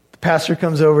the pastor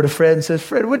comes over to Fred and says,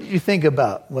 Fred, what did you think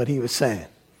about what he was saying?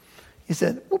 He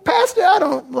said, well, Pastor, I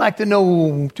don't like to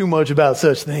know too much about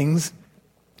such things.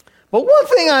 But one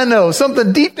thing I know,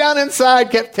 something deep down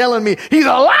inside kept telling me, he's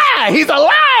a liar, he's a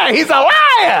liar, he's a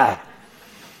liar.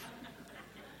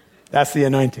 That's the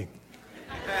anointing.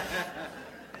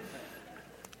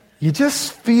 You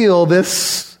just feel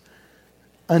this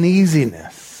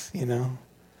uneasiness,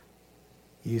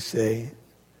 You say,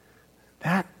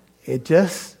 I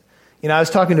was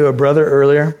talking to a brother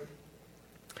earlier.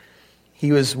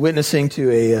 He was witnessing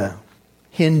to a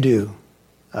Hindu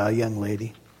young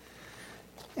lady.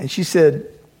 And she said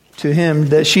to him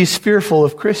that she's fearful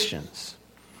of Christians.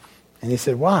 And he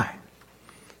said, why?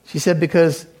 She said,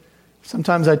 because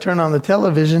sometimes I turn on the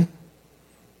television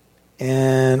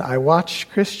and I watch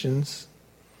Christians.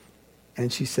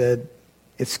 And she said,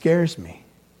 it scares me.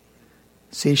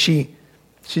 See,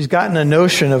 she's gotten a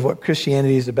notion of what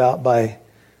Christianity is about by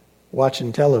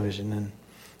watching television. And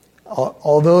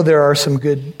although there are some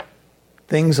good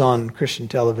things on Christian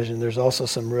television, there's also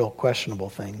some real questionable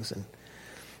things.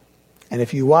 And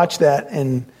if you watch that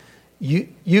and you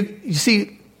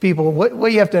see people,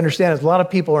 what you have to understand is a lot of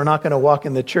people are not going to walk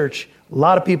in the church. A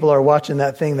lot of people are watching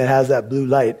that thing that has that blue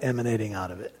light emanating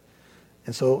out of it.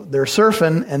 And so they're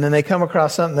surfing, and then they come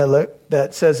across something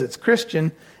that says it's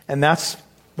Christian, and that's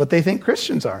what they think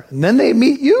Christians are. And then they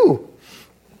meet you.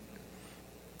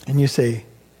 And you say,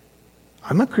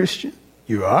 I'm a Christian.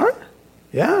 You are?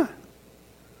 Yeah.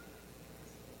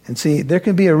 And see, there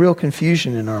can be a real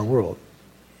confusion in our world.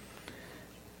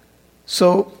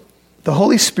 So the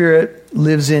Holy Spirit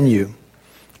lives in you.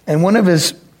 And one of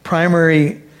his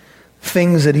primary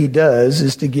things that he does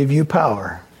is to give you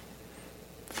power.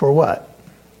 For what?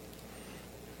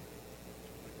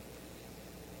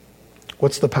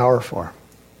 What's the power for?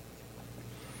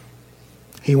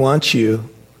 He wants you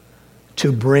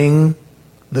to bring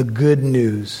the good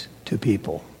news to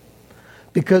people.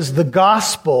 Because the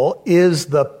gospel is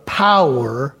the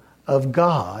power of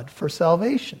God for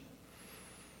salvation.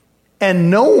 And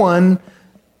no one,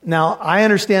 now I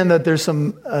understand that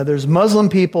there's Muslim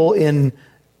people in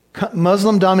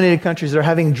Muslim-dominated countries that are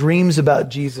having dreams about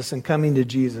Jesus and coming to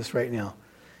Jesus right now.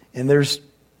 And there's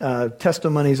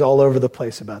testimonies all over the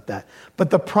place about that.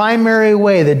 But the primary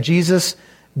way that Jesus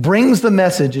brings the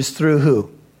message is through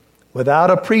who? Without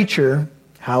a preacher,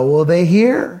 how will they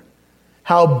hear?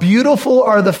 How beautiful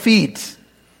are the feet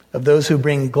of those who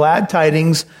bring glad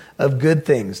tidings of good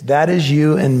things. That is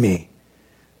you and me.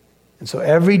 And so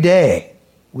every day,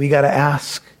 we got to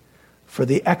ask for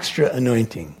the extra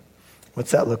anointing.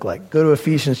 What's that look like? Go to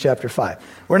Ephesians chapter 5.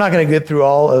 We're not going to get through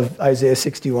all of Isaiah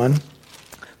 61,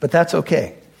 but that's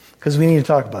okay, because we need to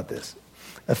talk about this.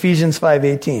 Ephesians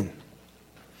 5:18.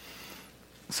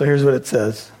 So here's what it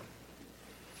says.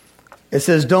 It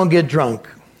says, don't get drunk.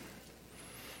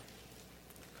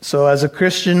 So as a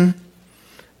Christian,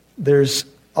 there's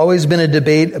always been a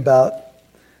debate about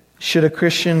should a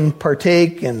Christian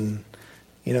partake and,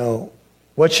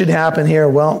 what should happen here?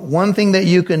 Well, one thing that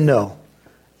you can know,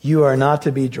 you are not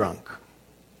to be drunk.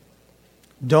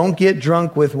 Don't get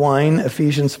drunk with wine,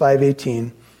 Ephesians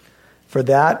 5:18, for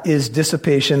that is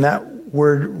dissipation. That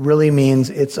word really means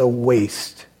it's a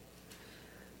waste.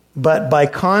 But by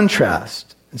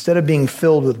contrast, instead of being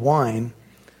filled with wine,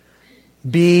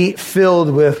 be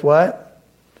filled with what?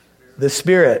 The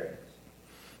Spirit.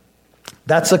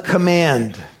 That's a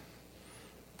command.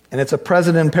 And it's a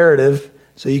present imperative,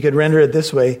 so you could render it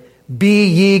this way. Be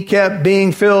ye kept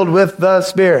being filled with the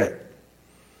Spirit.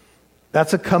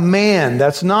 That's a command.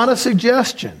 That's not a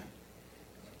suggestion.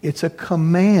 It's a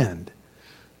command.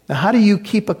 Now, how do you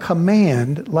keep a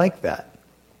command like that?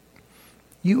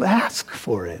 You ask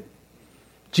for it.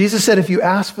 Jesus said if you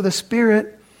ask for the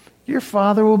Spirit, your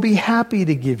Father will be happy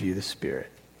to give you the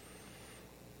Spirit.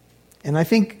 And I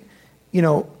think,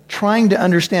 trying to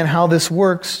understand how this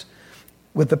works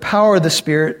with the power of the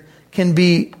Spirit can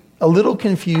be a little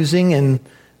confusing and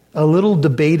a little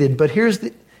debated, but here's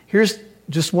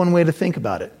just one way to think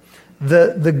about it.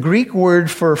 The Greek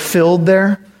word for filled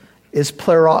there is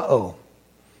plerao,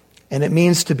 and it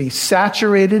means to be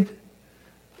saturated,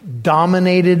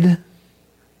 dominated,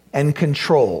 and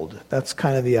controlled. That's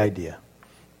kind of the idea.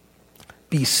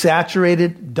 be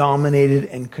saturated, dominated,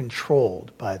 and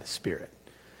controlled by the Spirit.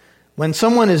 When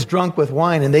someone is drunk with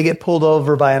wine and they get pulled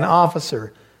over by an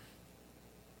officer,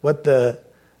 what the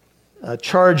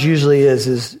charge usually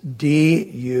is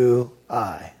DUI.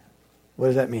 What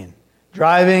does that mean?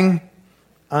 Driving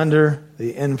under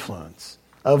the influence.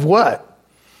 Of what?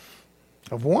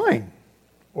 Of wine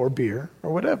or beer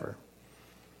or whatever.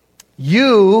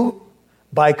 You,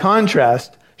 by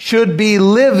contrast, should be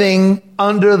living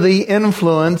under the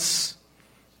influence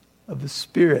of the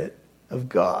Spirit of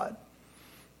God.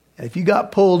 And if you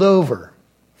got pulled over,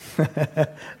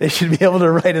 they should be able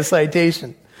to write a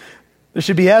citation. There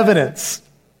should be evidence,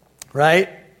 right?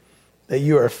 That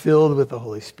you are filled with the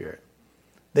Holy Spirit.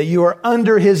 That you are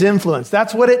under His influence.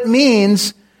 That's what it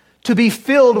means to be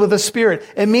filled with the Spirit.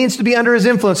 It means to be under His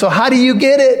influence. So how do you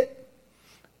get it?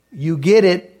 You get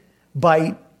it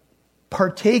by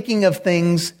partaking of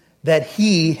things that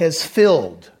He has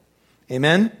filled.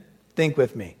 Amen? Think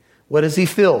with me. What has He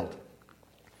filled?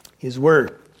 His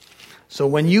Word. So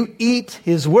when you eat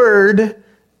His Word,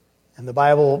 and the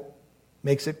Bible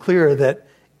makes it clear that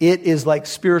it is like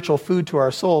spiritual food to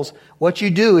our souls, what you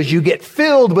do is you get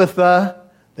filled with the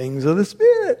things of the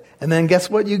Spirit. And then guess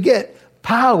what you get?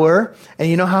 Power. And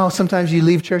you know how sometimes you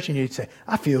leave church and you say,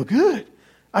 I feel good.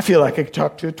 I feel like I could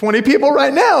talk to 20 people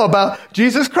right now about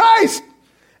Jesus Christ.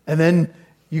 And then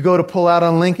you go to pull out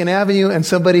on Lincoln Avenue and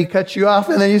somebody cuts you off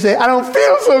and then you say, I don't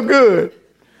feel so good.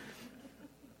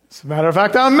 As a matter of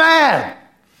fact, I'm mad.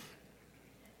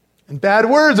 And bad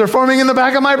words are forming in the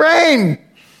back of my brain.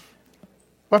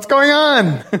 What's going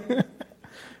on?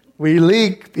 We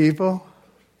leak, people.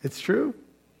 It's true.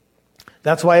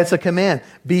 That's why it's a command.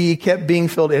 Be ye kept being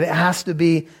filled. It has to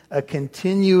be a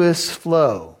continuous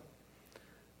flow.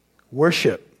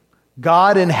 Worship.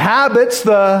 God inhabits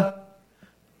the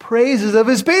praises of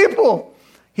His people.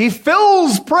 He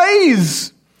fills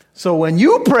praise. So when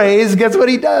you praise, guess what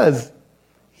He does?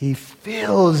 He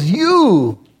fills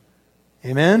you.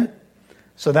 Amen?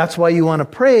 So that's why you want to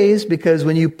praise, because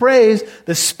when you praise,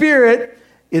 the Spirit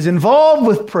is involved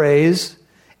with praise.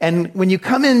 And when you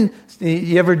come in,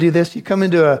 you ever do this? You come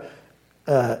into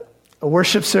a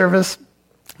worship service,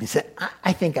 you say,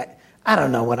 I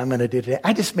don't know what I'm going to do today.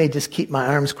 I just may just keep my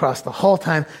arms crossed the whole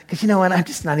time, because you know what? I'm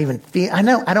just not even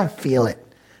I don't feel it,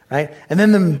 right? And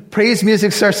then the praise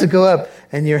music starts to go up,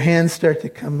 and your hands start to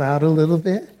come out a little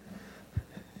bit.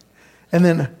 And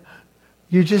then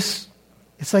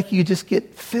it's like you just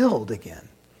get filled again.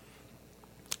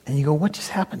 And you go, what just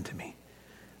happened to me?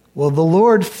 Well, the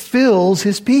Lord fills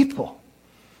His people,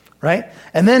 right?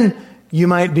 And then you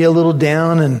might be a little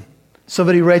down and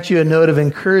somebody writes you a note of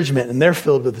encouragement and they're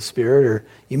filled with the Spirit, or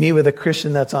you meet with a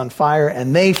Christian that's on fire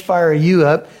and they fire you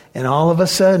up, and all of a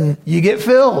sudden you get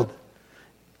filled.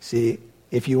 See,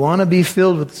 if you want to be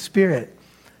filled with the Spirit,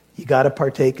 you got to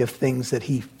partake of things that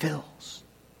He fills.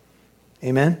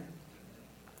 Amen?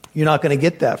 You're not going to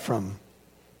get that from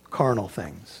carnal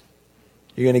things.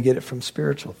 You're going to get it from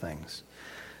spiritual things.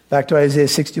 Back to Isaiah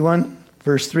 61,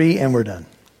 verse 3, and we're done.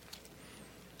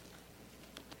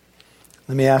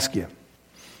 Let me ask you,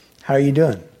 how are you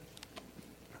doing?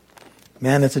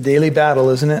 Man, it's a daily battle,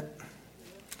 isn't it?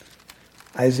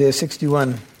 Isaiah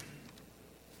 61.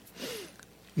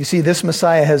 You see, this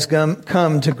Messiah has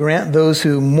come to grant those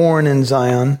who mourn in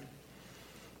Zion.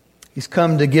 He's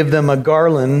come to give them a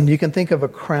garland. You can think of a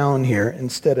crown here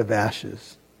instead of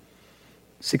ashes.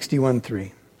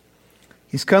 61:3.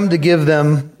 He's come to give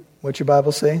them, what's your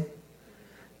Bible say?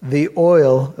 The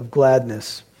oil of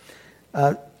gladness.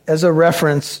 As a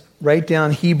reference, write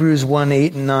down Hebrews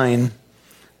 1:8 and 9,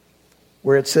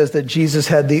 where it says that Jesus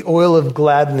had the oil of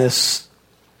gladness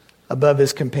above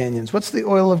His companions. What's the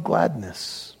oil of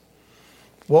gladness?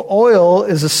 Well, oil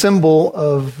is a symbol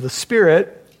of the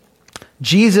Spirit.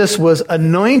 Jesus was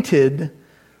anointed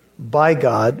by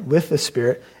God with the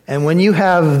Spirit. And when you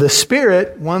have the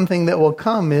Spirit, one thing that will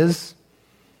come is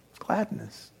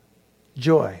gladness,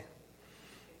 joy.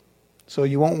 So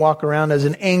you won't walk around as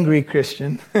an angry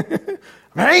Christian. I'm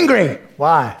angry.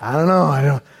 Why? I don't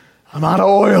know. I'm out of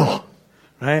oil.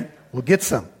 Right? We'll get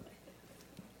some.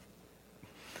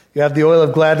 You have the oil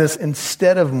of gladness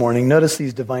instead of mourning. Notice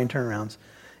these divine turnarounds.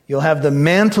 You'll have the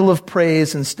mantle of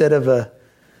praise instead of a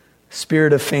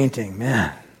spirit of fainting.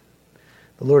 Man,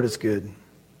 the Lord is good.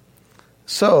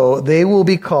 So they will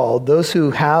be called, those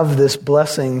who have this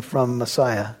blessing from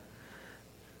Messiah,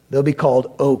 they'll be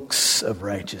called oaks of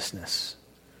righteousness.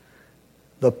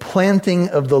 The planting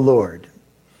of the Lord.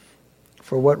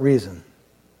 For what reason?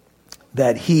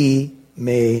 That He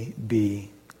may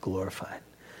be glorified.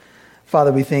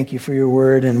 Father, we thank You for Your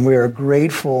word, and we are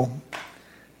grateful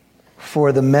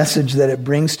for the message that it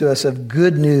brings to us of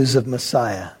good news of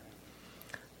Messiah,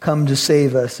 come to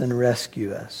save us and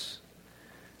rescue us.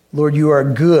 Lord, you are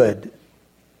good,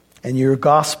 and your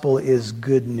gospel is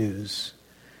good news.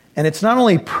 And it's not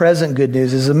only present good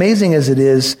news, as amazing as it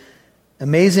is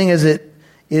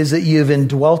that you've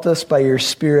indwelt us by your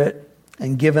Spirit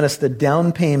and given us the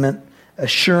down payment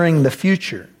assuring the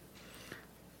future.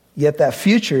 Yet that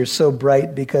future is so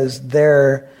bright because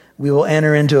there we will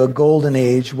enter into a golden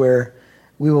age where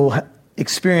we will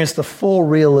experience the full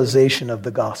realization of the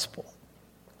gospel.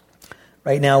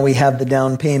 Right now we have the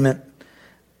down payment,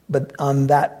 but on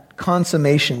that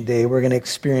consummation day, we're going to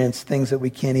experience things that we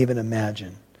can't even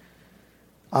imagine.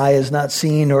 Eye has not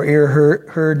seen, nor ear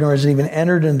heard, nor has even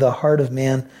entered into the heart of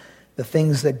man the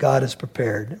things that God has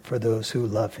prepared for those who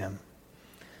love him.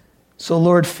 So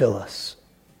Lord, fill us.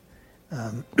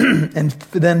 And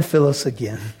then fill us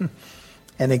again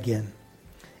and again.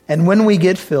 And when we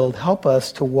get filled, help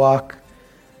us to walk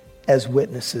as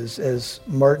witnesses, as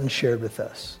Martin shared with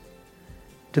us.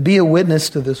 To be a witness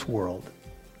to this world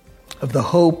of the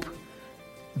hope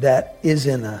that is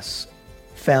in us,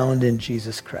 found in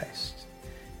Jesus Christ.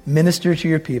 Minister to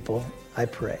your people, I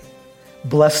pray.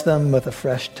 Bless them with a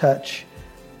fresh touch.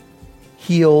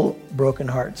 Heal broken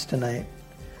hearts tonight.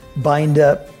 Bind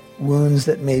up wounds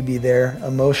that may be there,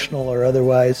 emotional or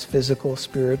otherwise, physical,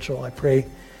 spiritual. I pray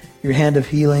your hand of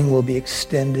healing will be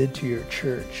extended to your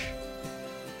church.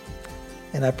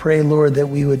 And I pray, Lord, that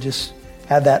we would just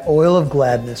have that oil of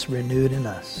gladness renewed in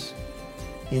us.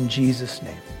 In Jesus'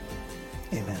 name,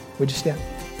 amen. Would you stand?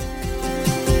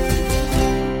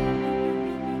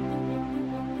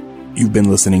 You've been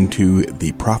listening to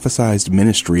the prophesized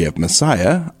ministry of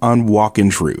Messiah on Walk in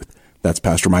Truth. That's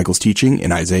Pastor Michael's teaching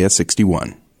in Isaiah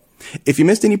 61. If you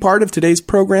missed any part of today's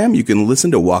program, you can listen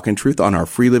to Walk in Truth on our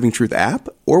free Living Truth app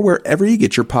or wherever you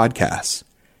get your podcasts.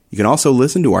 You can also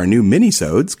listen to our new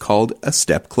minisodes called A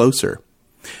Step Closer.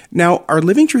 Now, our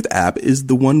Living Truth app is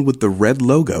the one with the red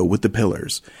logo with the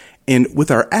pillars. And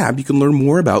with our app, you can learn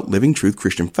more about Living Truth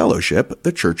Christian Fellowship,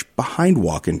 the church behind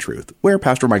Walk in Truth, where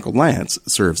Pastor Michael Lance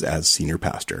serves as senior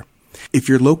pastor. If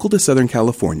you're local to Southern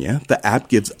California, the app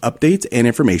gives updates and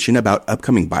information about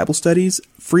upcoming Bible studies,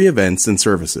 free events, and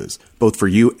services, both for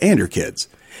you and your kids.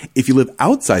 If you live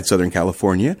outside Southern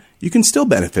California, you can still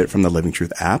benefit from the Living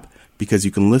Truth app because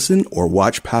you can listen or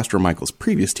watch Pastor Michael's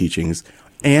previous teachings,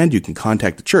 and you can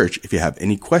contact the church if you have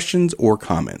any questions or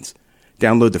comments.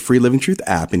 Download the free Living Truth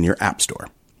app in your app store.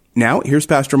 Now, here's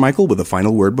Pastor Michael with a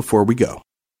final word before we go.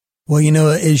 Well,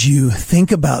 as you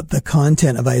think about the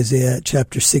content of Isaiah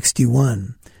chapter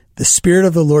 61, the Spirit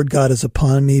of the Lord God is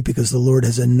upon me because the Lord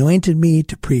has anointed me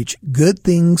to preach good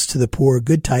things to the poor,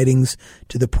 good tidings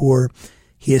to the poor.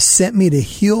 He has sent me to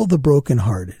heal the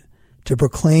brokenhearted, to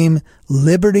proclaim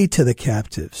liberty to the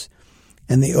captives,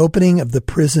 and the opening of the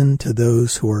prison to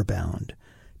those who are bound,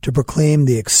 to proclaim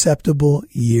the acceptable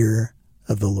year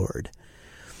of the Lord.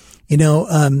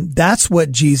 That's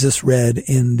what Jesus read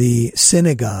in the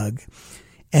synagogue.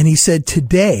 And he said,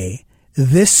 today,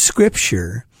 this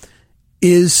scripture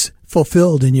is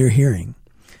fulfilled in your hearing.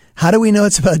 How do we know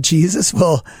it's about Jesus?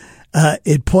 Well,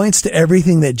 it points to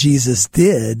everything that Jesus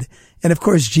did. And of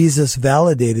course, Jesus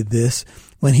validated this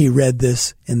when he read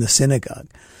this in the synagogue.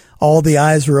 All the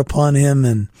eyes were upon him.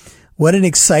 And what an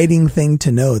exciting thing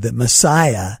to know that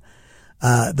Messiah,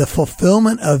 the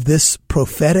fulfillment of this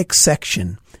prophetic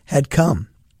section, had come.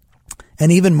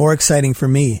 And even more exciting for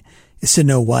me is to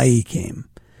know why he came.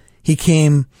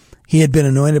 He had been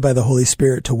anointed by the Holy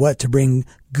Spirit to what? To bring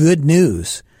good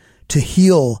news, to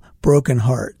heal broken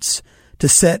hearts, to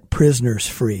set prisoners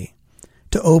free,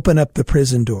 to open up the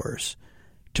prison doors,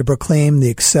 to proclaim the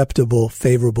acceptable,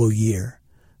 favorable year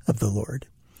of the Lord.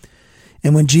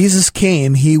 And when Jesus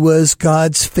came, he was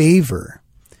God's favor,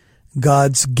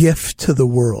 God's gift to the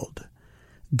world,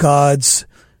 God's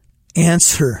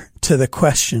answer to the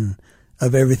question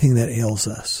of everything that ails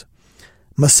us.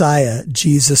 Messiah,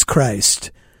 Jesus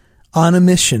Christ, on a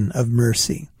mission of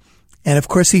mercy. And of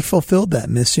course, he fulfilled that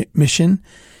mission,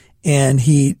 and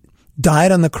he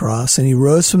died on the cross, and he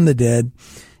rose from the dead,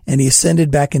 and he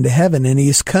ascended back into heaven, and he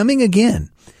is coming again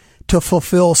to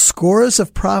fulfill scores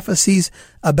of prophecies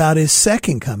about his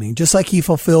second coming. Just like he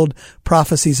fulfilled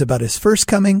prophecies about his first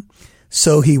coming,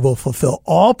 so he will fulfill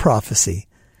all prophecy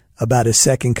about his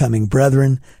second coming.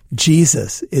 Brethren,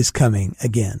 Jesus is coming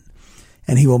again,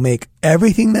 and he will make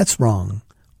everything that's wrong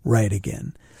right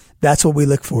again. That's what we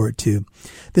look forward to.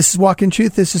 This is Walk in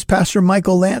Truth. This is Pastor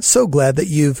Michael Lance. So glad that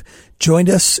you've joined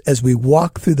us as we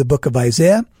walk through the book of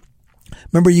Isaiah.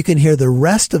 Remember, you can hear the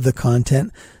rest of the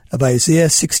content of Isaiah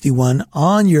 61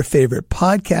 on your favorite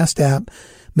podcast app.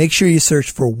 make sure you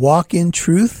search for Walk in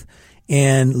Truth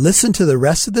and listen to the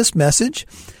rest of this message.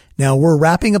 Now, we're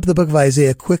wrapping up the book of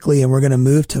Isaiah quickly, and we're going to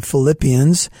move to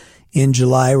Philippians in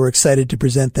July. We're excited to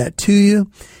present that to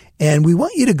you. And we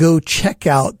want you to go check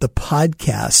out the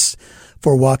podcasts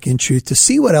for Walk in Truth to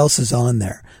see what else is on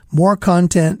there. More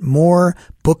content, more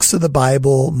books of the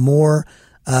Bible, more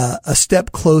a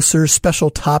step closer, special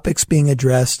topics being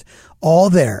addressed, all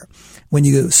there. When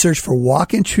you search for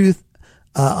Walk in Truth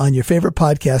on your favorite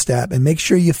podcast app, and make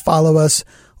sure you follow us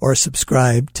or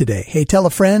subscribe today. Hey, tell a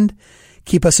friend.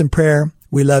 Keep us in prayer.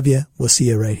 We love you. We'll see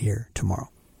you right here tomorrow.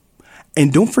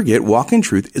 And don't forget, Walk in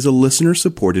Truth is a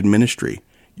listener-supported ministry.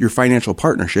 Your financial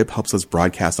partnership helps us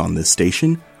broadcast on this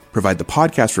station, provide the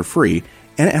podcast for free,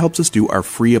 and it helps us do our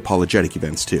free apologetic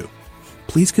events too.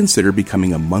 Please consider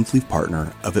becoming a monthly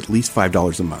partner of at least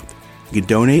 $5 a month. You can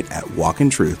donate at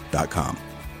walkintruth.com.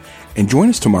 And join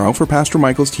us tomorrow for Pastor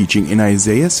Michael's teaching in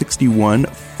Isaiah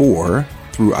 61:4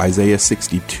 through Isaiah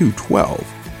 62:12,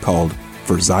 called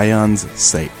For Zion's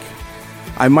Sake.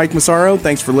 I'm Mike Massaro.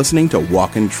 Thanks for listening to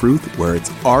Walk in Truth, where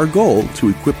it's our goal to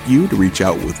equip you to reach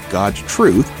out with God's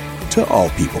truth to all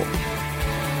people.